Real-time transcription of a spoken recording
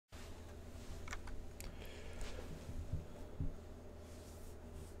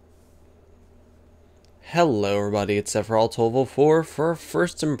Hello everybody, it's Sephiroth1204 for our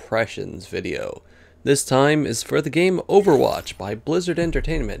first impressions video. This time is for the game Overwatch by Blizzard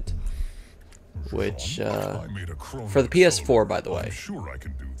Entertainment, which, for the PS4 by the way. I'm sure I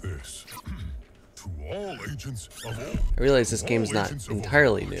can do this. To all agents of all, I realize this game's not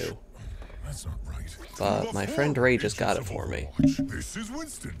entirely new, that's not right. but my friend Ray just got it for me. This is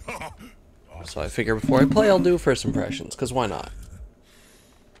Winston. So I figure before I play I'll do first impressions, because why not?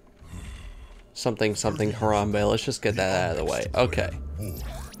 Something Harambe, let's just get that out of the way. Okay. The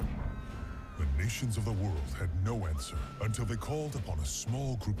nations of the world had no answer until they called upon a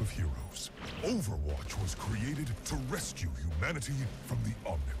small group of heroes. Overwatch was created to rescue humanity from the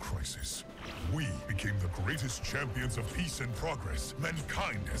Omnic crisis. We became the greatest champions of peace and progress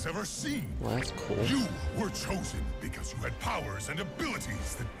mankind has ever seen. Well, that's cool. You were chosen because you had powers and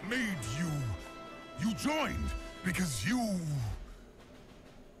abilities that made you. You joined because you.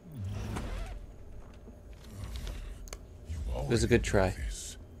 It was a good try.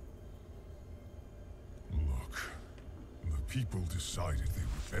 Look, the people decided they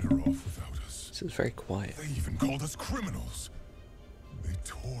were better off without us. This is very quiet. They even called us criminals. They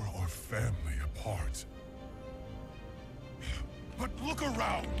tore our family apart. But look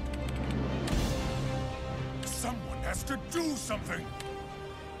around. Someone has to do something.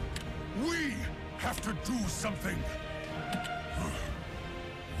 We have to do something.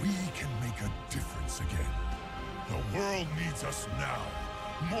 We can make a difference again. The world needs us now,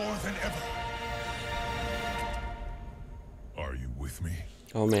 more than ever. Are you with me?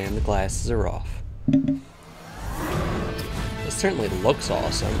 Oh man, the glasses are off. It certainly looks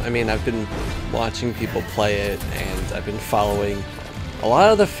awesome. I mean, I've been watching people play it, and I've been following a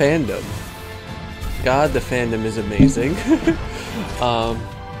lot of the fandom. God, the fandom is amazing.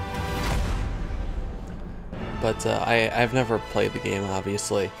 But I've never played the game,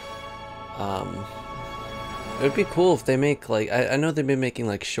 obviously. It would be cool if they make, like, I know they've been making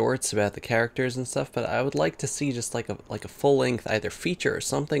like shorts about the characters and stuff, but I would like to see just like a full-length either feature or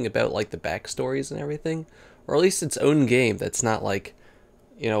something about like the backstories and everything, or at least its own game that's not like,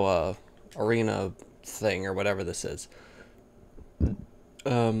 you know, a arena thing or whatever this is.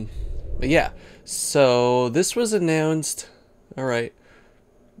 But yeah, so this was announced. All right,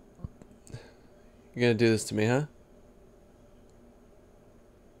 you're gonna do this to me, huh?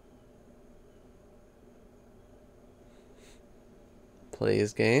 Play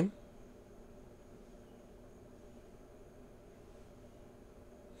his game.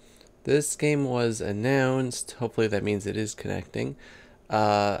 This game was announced. Hopefully that means it is connecting.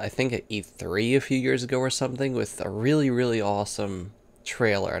 I think at E3 a few years ago or something, with a really awesome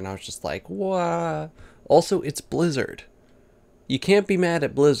trailer, and I was just like, wow. Also, it's Blizzard. You can't be mad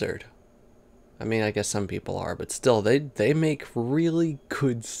at Blizzard. I mean, I guess some people are, but still, they make really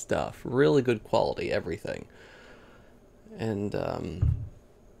good stuff, really good quality everything. And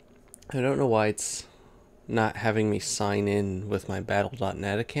I don't know why it's not having me sign in with my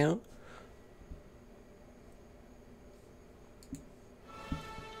battle.net account.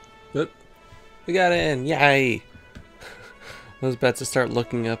 Oop, we got in, yay! I was about to start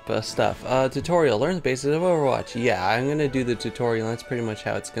looking up stuff. Tutorial, learn the basics of Overwatch. Yeah, I'm gonna do the tutorial, that's pretty much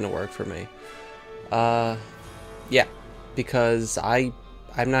how it's gonna work for me. Yeah, because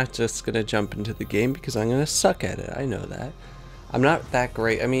I'm not just gonna jump into the game because I'm gonna suck at it. I know that. I'm not that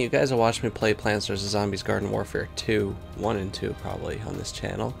great. I mean, you guys will watch me play Plants vs. Zombies Garden Warfare 2, 1 and 2 probably on this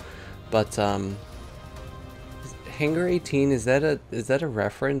channel. But Hangar 18, is that a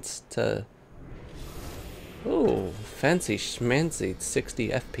reference to? Oh, fancy schmancy 60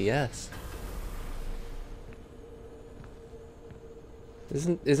 FPS.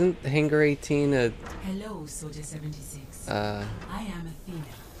 Isn't Hangar 18 a? Hello, Soldier 76. I am Athena.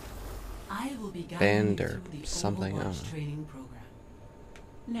 I will be guiding you through the something. Overwatch training program.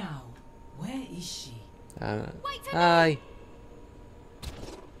 Now, where is she? Hi.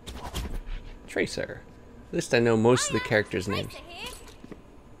 Tracer. At least I know most of the characters' names.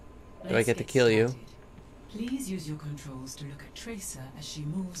 Do I get to kill you? Please use your controls to look at Tracer as she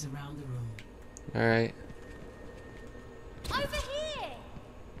moves around the room. Alright. Over here.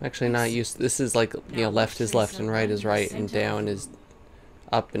 I'm actually not used to, this is like, you know, left is left and right is right and down is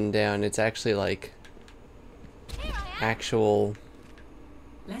up and down. It's actually like actual.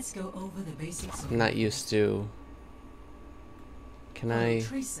 Let's go over the basics. I'm not used to. Can I?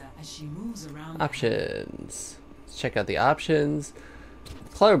 Options. Let's check out the options.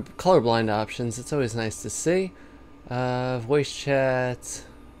 Colorblind options. It's always nice to see. Voice chat.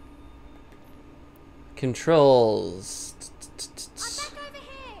 Controls.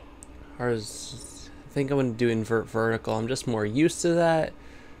 I think I'm gonna do invert vertical. I'm just more used to that.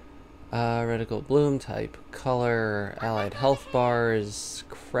 Reticle bloom type, color, allied health bars,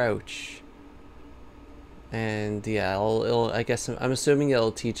 crouch, and yeah, I guess I'm assuming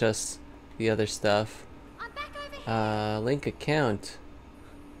it'll teach us the other stuff. I'm back over here. Link account.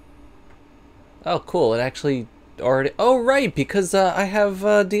 Oh, cool! It actually already. Oh, right, because I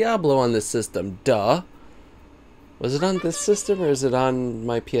have Diablo on this system. Duh. Was it on this system or is it on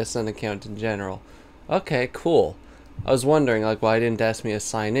my PSN account in general? Okay, cool. I was wondering, like, why didn't it ask me to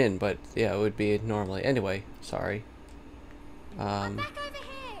sign in, but yeah, it would be normally. Anyway, sorry. I'm back over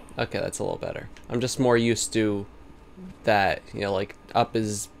here. Okay, that's a little better. I'm just more used to that, you know, like, up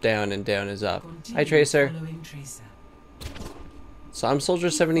is down and down is up. Hi, Tracer. Following Tracer. So I'm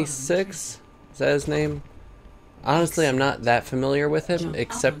Soldier 76? Is that his name? Honestly, I'm not that familiar with him, Jump up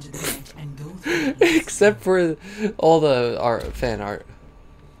except onto the net and go through the except for all the fan art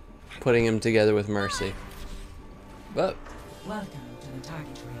putting him together with Mercy. But Welcome to the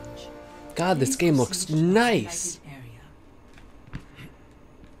target range. God, this game looks nice.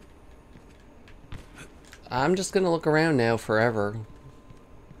 I'm just gonna look around now forever.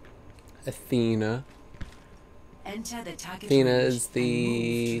 Athena. Enter the target Athena range is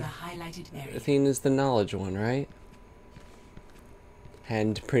the and move to the highlighted area. Athena's the knowledge one, right?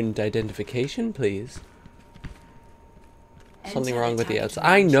 Handprint identification, please. Something wrong with the outside.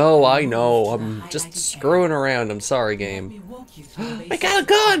 I know. I'm just screwing around. I'm sorry, game. I got a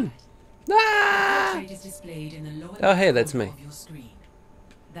gun! Ah! Oh, hey, that's me.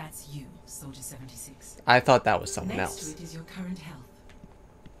 That's you, Soldier 76. I thought that was someone Next to else. it is your current health.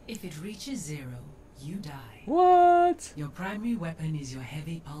 If it reaches 0, you die. What? Your primary weapon is your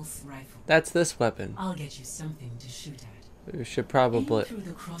heavy pulse rifle. That's this weapon. I'll get you something to shoot at. We should probably Aim through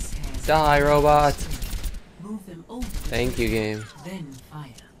the crosshairs. die, robot. Move them over. Thank you, game. Then fire.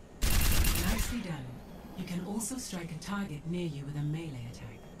 Nicely done. You can also strike a target near you with a melee attack.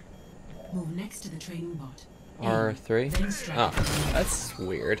 Move next to the training bot. Aim, R3? then strike Oh, at the melee. that's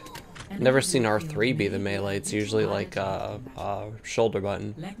weird. And Never move seen your R3 field be the near melee. you It's with usually one like attack combat. shoulder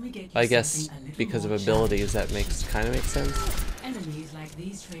button. Let me get you I guess something a little because of more abilities that makes kind of makes sense. challenging. Enemies like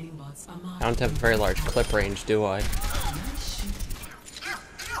these training bots are I don't have a very large clip range, do I? Nice shooting.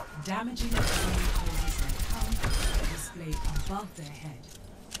 Damaging the enemy causes their power displayed above their head.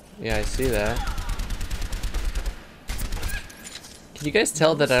 Yeah, I see that. Can you guys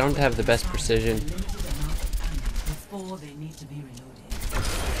tell that I don't have the best precision? Limited amount of ammo before they need to be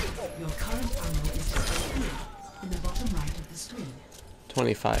reloaded. Your current ammo is displayed here in the bottom right of the screen.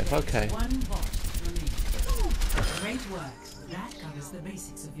 25, okay. One bot remaining. Great work. That covers the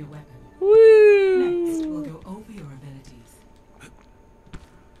basics of your weapon. Next, we'll Woo! go over your abilities.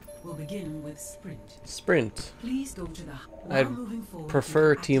 We'll begin with sprint. Sprint. Please go to the. I'd While moving forward, prefer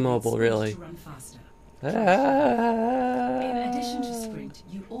you can activate T-Mobile, sprint really. to run faster. Ah. In addition to sprint,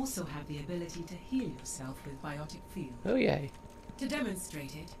 you also have the ability to heal yourself with biotic field. Oh, yay. To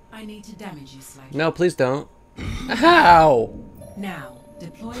demonstrate it, I need to damage you slightly. No, please don't. Ow! Now,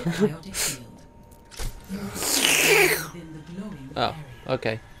 deploy a biotic field. Move within the glowing Oh, area.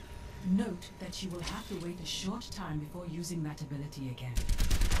 okay. Note that you will have to wait a short time before using that ability again.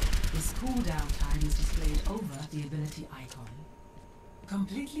 This cooldown time is displayed over the ability icon.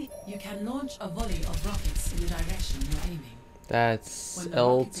 Completely, you can launch a volley of rockets in the direction you're aiming. That's When the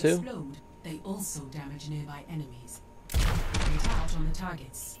rockets L2. explode, they also damage nearby enemies. Get out on the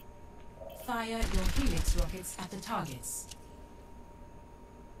targets. Fire your helix rockets at the targets.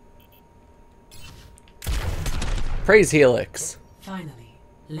 Praise Helix. Finally,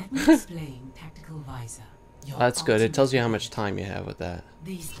 let me explain Tactical Visor. Your That's good. It ultimate tells you how much ability. time you have with that.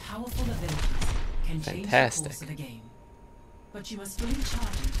 These powerful abilities can change the Fantastic. course of a game, but you must fully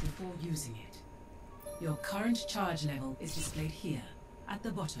charge it before using it. Your current charge level is displayed here, at the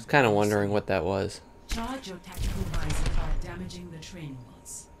bottom. I was kind of your wondering screen. what that was. Charge your tactical visor by damaging the training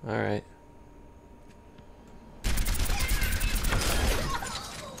bots. Alright.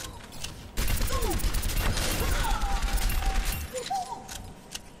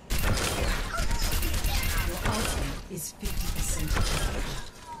 Your ultimate is 50%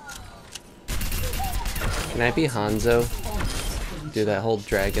 charged. Can I be Hanzo? Almost fully Do that charged. whole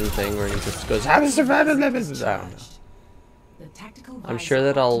dragon thing where he just goes, I don't know. The tactical I'm visor sure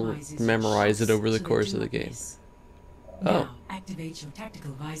that I'll optimizes your memorize it shots over the so they course do of the not game. miss. Oh. Now, activate your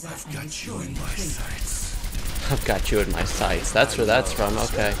tactical visor and destroy the training. I've got you in my sights. That's where that's from.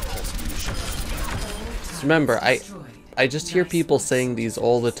 Okay. Just remember, I just hear people saying these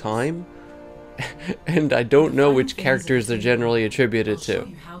all the time, and I don't know which characters they're generally attributed I'll show to.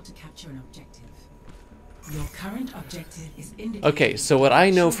 you how to capture an objective. Your current objective is indicated Okay, so what I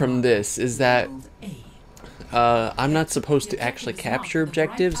know from this is that labeled A. I'm not supposed to actually capture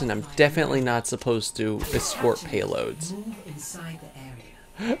objectives, and I'm definitely not supposed to escort payloads. Move inside the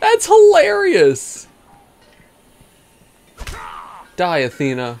area. That's hilarious! Die,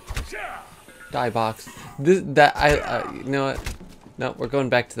 Athena. Die, box. You know what? No, we're going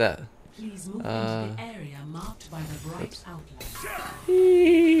back to that. Please move into the area marked by the bright outline.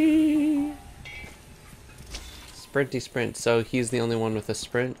 Sprinty sprint. So he's the only one with a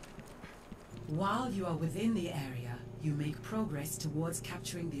sprint. While you are within the area, you make progress towards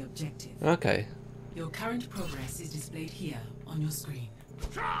capturing the objective. Okay. Your current progress is displayed here on your screen.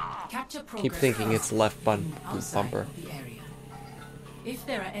 Capture progress. Keep thinking it's left outside bumper. of the area. If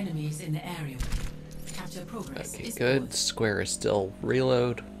there are enemies in the area, capture progress Okay, is good. paused. Square is still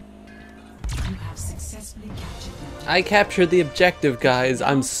reload. You have successfully captured the I captured the objective, guys.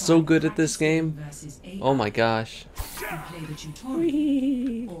 I'm so good at this game. Oh my gosh. You play the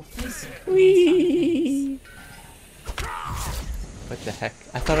tutorial or face it against other players. What the heck?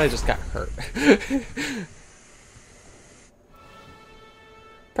 I thought I just got hurt.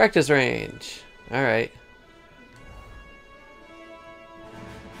 Practice range. Alright.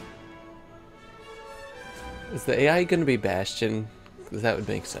 Is the AI gonna be Bastion? Because that would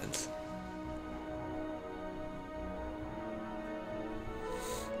make sense.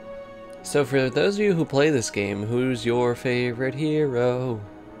 So for those of you who play this game, who's your favorite hero?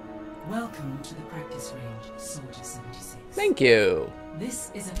 Welcome to the practice range, Soldier 76. Thank you!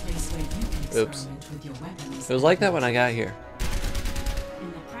 This is a place where you can Oops. experiment with your weapons. It was like that when I got here.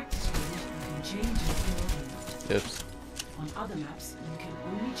 In the practice range, you can change your hero room. Oops. On other maps, you can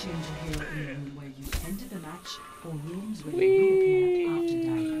only change your hero in a room where you enter the match or rooms where you reappear after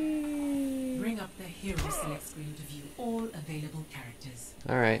dying. Bring up the hero select screen to view all available characters.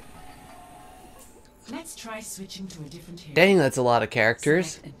 Alright. Let's try switching to a different hero. Dang, that's a lot of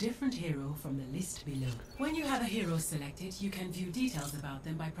characters. Select a different hero from the list below. When you have a hero selected, you can view details about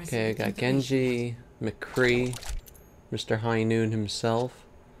them by pressing Okay, I the got information Genji, McCree, Mr. High Noon himself,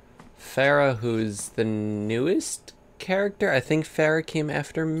 Farah, who's the newest character. I think Farah came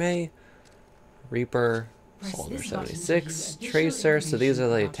after May. Reaper, Press Soldier this button to 76, view additional Tracer, so these are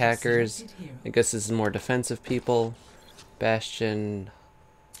the information about your attackers. selected hero. I guess this is more defensive people. Bastion,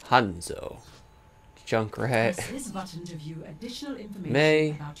 Hanzo, Junkrat, Press this button to view additional information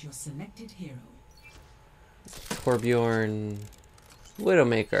May. about your selected hero. Torbjorn,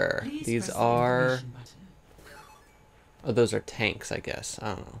 Widowmaker. Please These press the are... information button. Oh, those are tanks, I guess.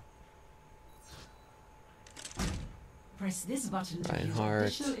 I don't know. Press this button to view Reinhardt,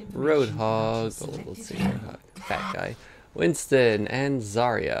 additional information about your Roadhog, oh, let's see, selected Roadhog, hero. fat guy, Winston, and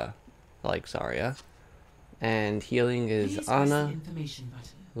Zarya. I like Zarya. And healing is Please press the Ana, information button.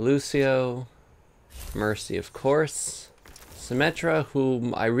 Lucio, Mercy, of course, Symmetra,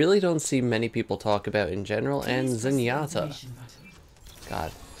 whom I really don't see many people talk about in general, and Please press the Zenyatta. information button.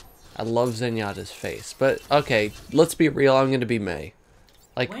 God, I love Zenyatta's face. But, okay, let's be real, I'm gonna be May.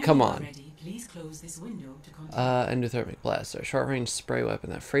 Like, When come you are on. ready, please close this window to continue. Endothermic Blaster, short-range spray weapon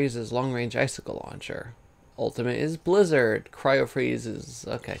that freezes, long-range icicle launcher. Ultimate is Blizzard, Cryo Freeze is...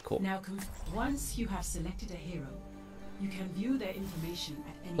 okay, cool. Now, once you have selected a hero, you can view their information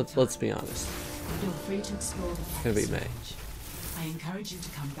at any time. Let's be honest. Feel free to explore the Gonna be practice May. range. I encourage you to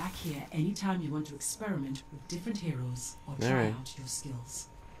come back here anytime you want to experiment with different heroes or try Alright. out your skills.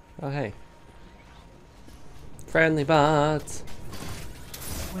 Oh, hey. Friendly bots.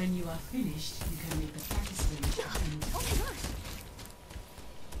 When you are finished, you can make the practice range at any time.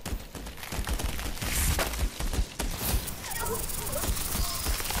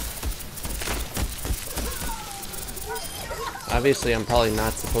 Obviously, I'm probably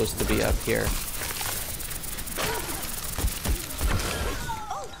not supposed to be up here.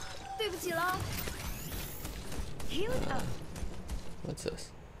 Oh, 对不起了。Here we go. What's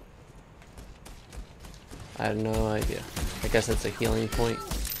this? I have no idea. I guess it's a healing point.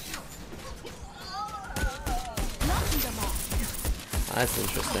 That's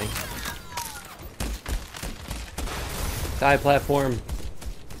interesting. Die platform.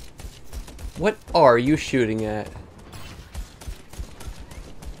 What are you shooting at?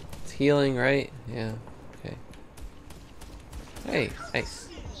 It's healing, right? Yeah. Okay. Hey, nice.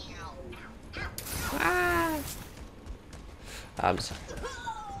 Ah! I'm sorry.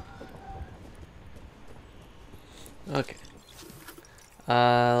 Okay.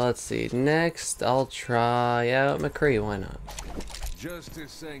 Let's see. Next, I'll try out McCree. Why not?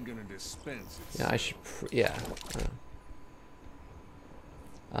 Justice ain't gonna dispense it. Yeah, I should. Yeah.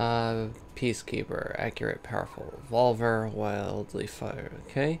 Peacekeeper, accurate, powerful, revolver, wildly fire.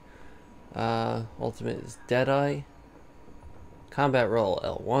 Okay. Ultimate is Deadeye. Combat roll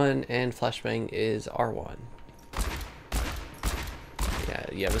L1 and flashbang is R1.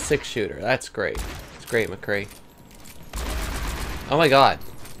 You have a 6-shooter. That's great. It's great, McCree. Oh my god.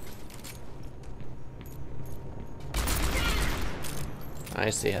 I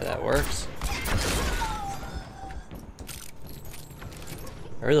see how that works.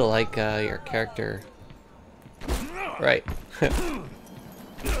 I really like your character. Right. How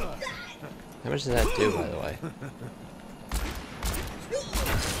much does that do, by the way?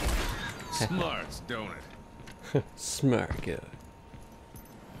 Smarts, don't it? Smart, good.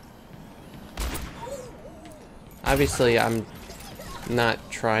 Obviously, I'm not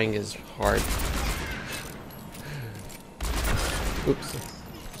trying as hard. Oops.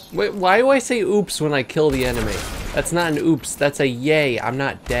 Wait, why do I say oops when I kill the enemy? That's not an oops, that's a yay, I'm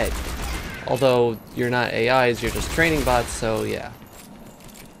not dead. Although, you're not AIs, you're just training bots, so yeah.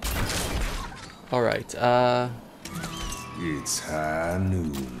 Alright, It's high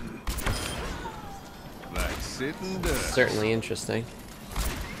noon. Like sitting ducks. certainly interesting.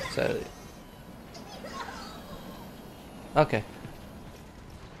 So... Okay.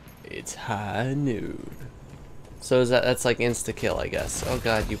 It's high noon. So is that's like insta-kill, I guess. Oh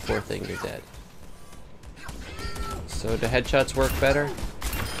god, you poor thing, you're dead. So do headshots work better?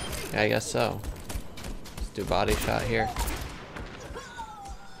 Yeah, I guess so. Let's do body shot here.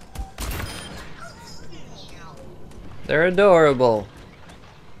 They're adorable.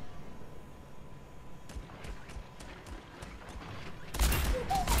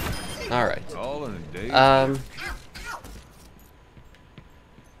 Alright. All in a day.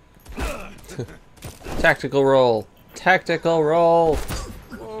 Tactical roll. Tactical roll.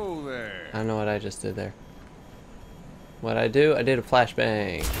 Whoa there. I don't know what I just did there. What I do? I did a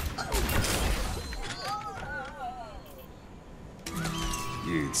flashbang.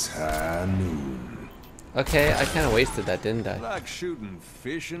 It's high noon. Okay, I kind of wasted that, didn't I? Like shooting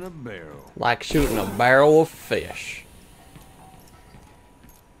fish in a barrel. Like shooting a barrel of fish.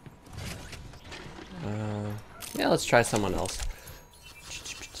 Yeah, let's try someone else.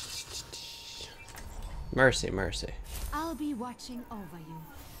 Mercy, mercy. I'll be watching over you.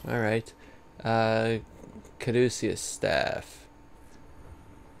 Alright. Caduceus staff.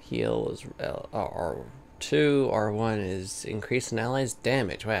 Heal is R2. R1 is increase in allies'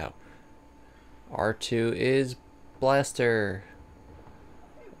 damage. Wow. R2 is blaster.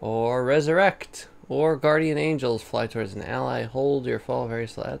 Or resurrect. Or guardian angels. Fly towards an ally. Hold your fall very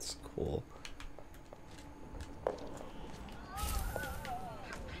slow. That's cool.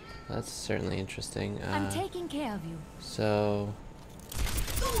 That's certainly interesting. I'm taking care of you. So,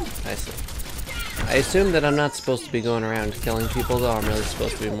 I see. I assume that I'm not supposed to be going around killing people, though. I'm really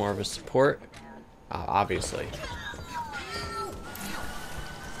supposed to be more of a support. Obviously.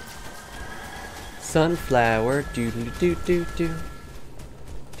 Sunflower, do. Do.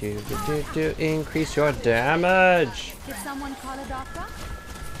 Increase your damage. Did someone call a doctor?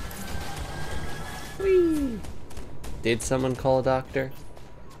 Whee! Did someone call a doctor?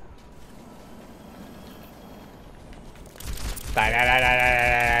 Die!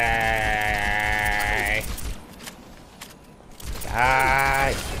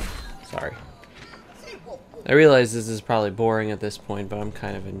 Sorry. I realize this is probably boring at this point, but I'm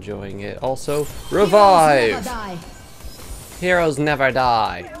kind of enjoying it. Also, revive! Heroes never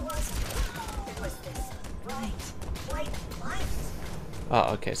die.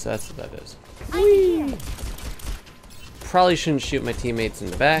 Oh, okay, so that's what that is. Whee! Probably shouldn't shoot my teammates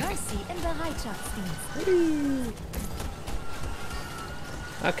in the back.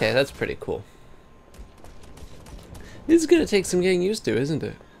 Okay, that's pretty cool. This is gonna take some getting used to, isn't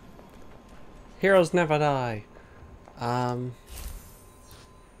it? Heroes never die.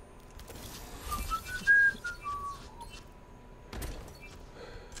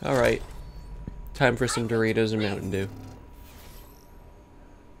 Alright. Time for some Doritos and Mountain Dew.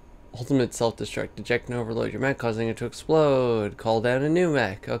 Ultimate self-destruct. Eject and overload your mech, causing it to explode. Call down a new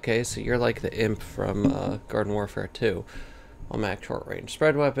mech. Okay, so you're like the imp from Garden Warfare 2. All mech short range.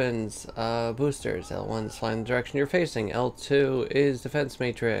 Spread weapons. Boosters. L1 is fly in the direction you're facing. L2 is defense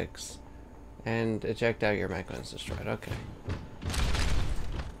matrix. And eject out your mech when it's destroyed. Okay.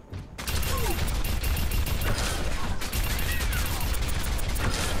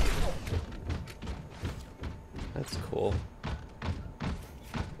 That's cool.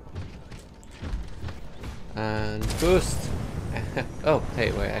 And boost. Oh,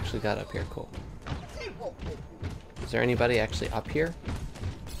 hey, wait, I actually got up here. Cool. Is there anybody actually up here?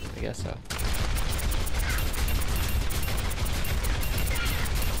 I guess so.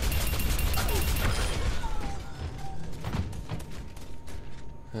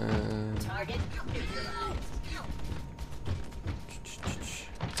 Target neutralized.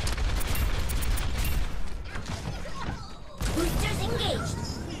 Boosters engaged.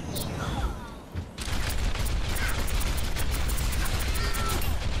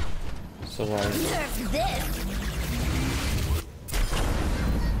 So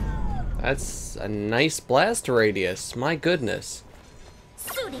that's a nice blast radius. My goodness.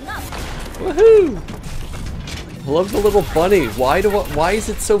 Suiting up. Woohoo! I love the little bunny. Why is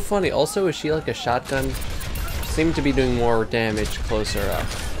it so funny? Also, is she like a shotgun? Seem to be doing more damage closer up.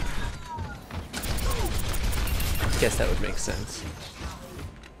 Guess that would make sense.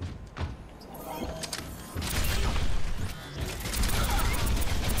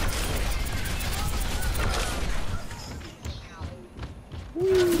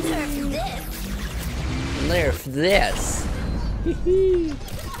 Nerf this.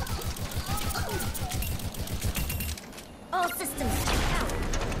 All systems out.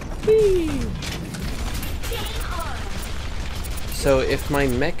 So if my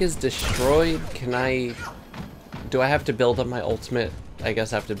mech is destroyed, do I have to build up my ultimate? I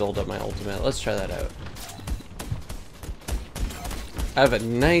guess I have to build up my ultimate. Let's try that out. I have a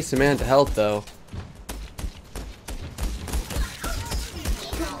nice amount of health though.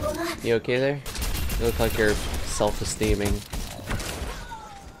 You okay there? You look like you're self-esteeming.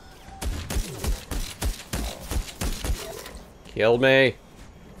 Kill me.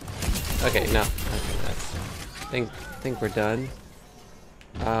 Okay, no. Okay, that's. Think we're done.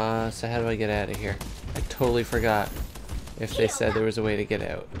 So how do I get out of here? I totally forgot if they said there was a way to get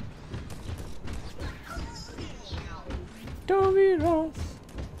out. Dominos.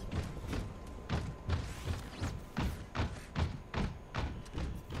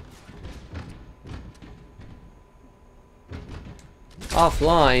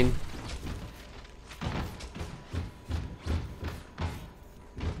 Offline.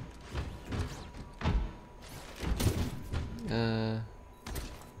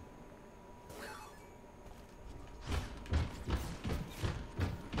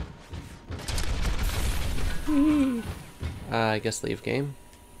 I guess leave game.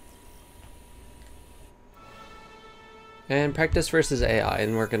 And practice versus AI,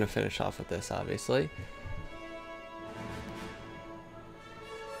 and we're gonna finish off with this, obviously.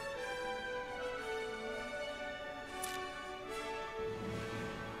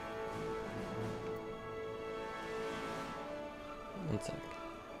 One sec.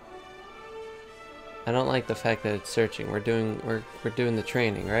 I don't like the fact that it's searching. We're doing the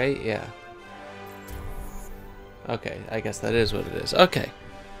training, right? Yeah. Okay, I guess that is what it is. Okay.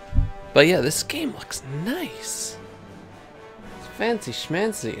 But yeah, this game looks nice. It's fancy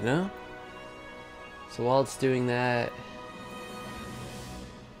schmancy, you know? So while it's doing that,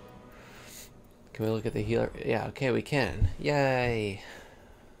 can we look at the healer? Yeah, okay, we can. Yay.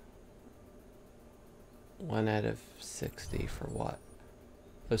 1 out of 60 for what?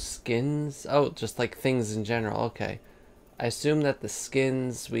 Those skins? Oh, just like things in general. Okay. I assume that the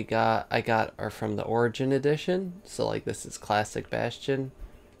skins I got are from the Origin Edition. So like this is Classic Bastion.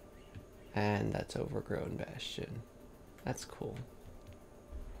 And that's Overgrown Bastion. That's cool.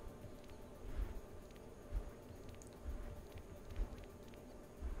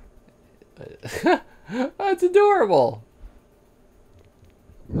 That's adorable.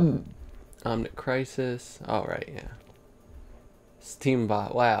 Omnic Crisis. Oh, right, yeah.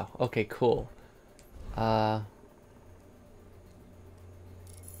 Steambot. Wow. Okay, cool.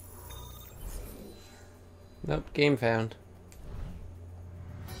 Nope, game found.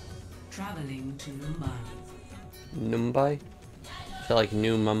 Traveling to Mumbai. Mumbai? I feel like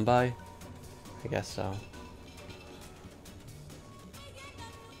New Mumbai. I guess so.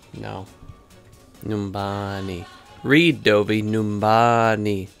 No. Numbani. Read, Dovey.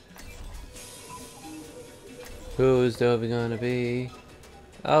 Numbani. Who's Dovey gonna be?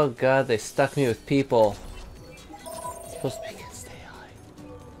 Oh god, they stuck me with people. It's supposed to be against AI.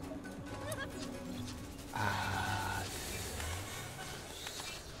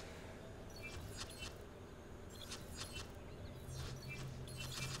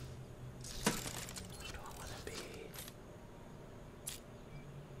 Who do I wanna be?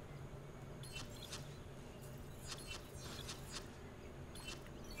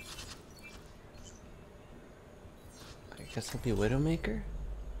 I guess I'll be Widowmaker?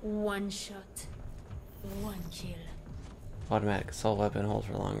 One shot, one kill. Automatic assault weapon, hold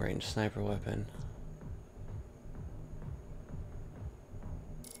for long range sniper weapon.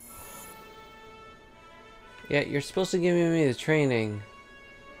 Yeah, you're supposed to give me the training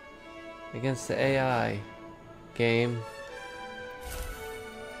against the AI game.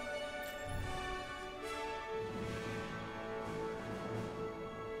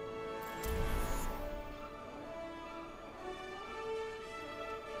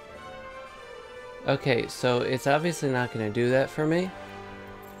 Okay, so it's obviously not going to do that for me.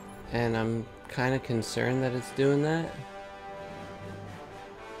 And I'm kind of concerned that it's doing that.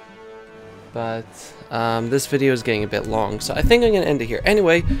 But this video is getting a bit long, so I think I'm going to end it here.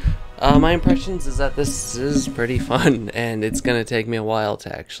 Anyway, my impressions is that this is pretty fun, and it's going to take me a while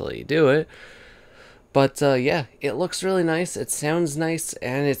to actually do it. But yeah, it looks really nice, it sounds nice,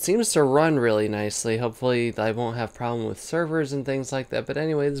 and it seems to run really nicely. Hopefully I won't have problem with servers and things like that. But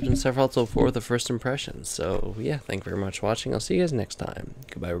anyway, there's been several so for the first impressions. So yeah, thank you very much for watching. I'll see you guys next time.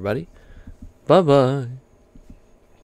 Goodbye, everybody. Bye-bye.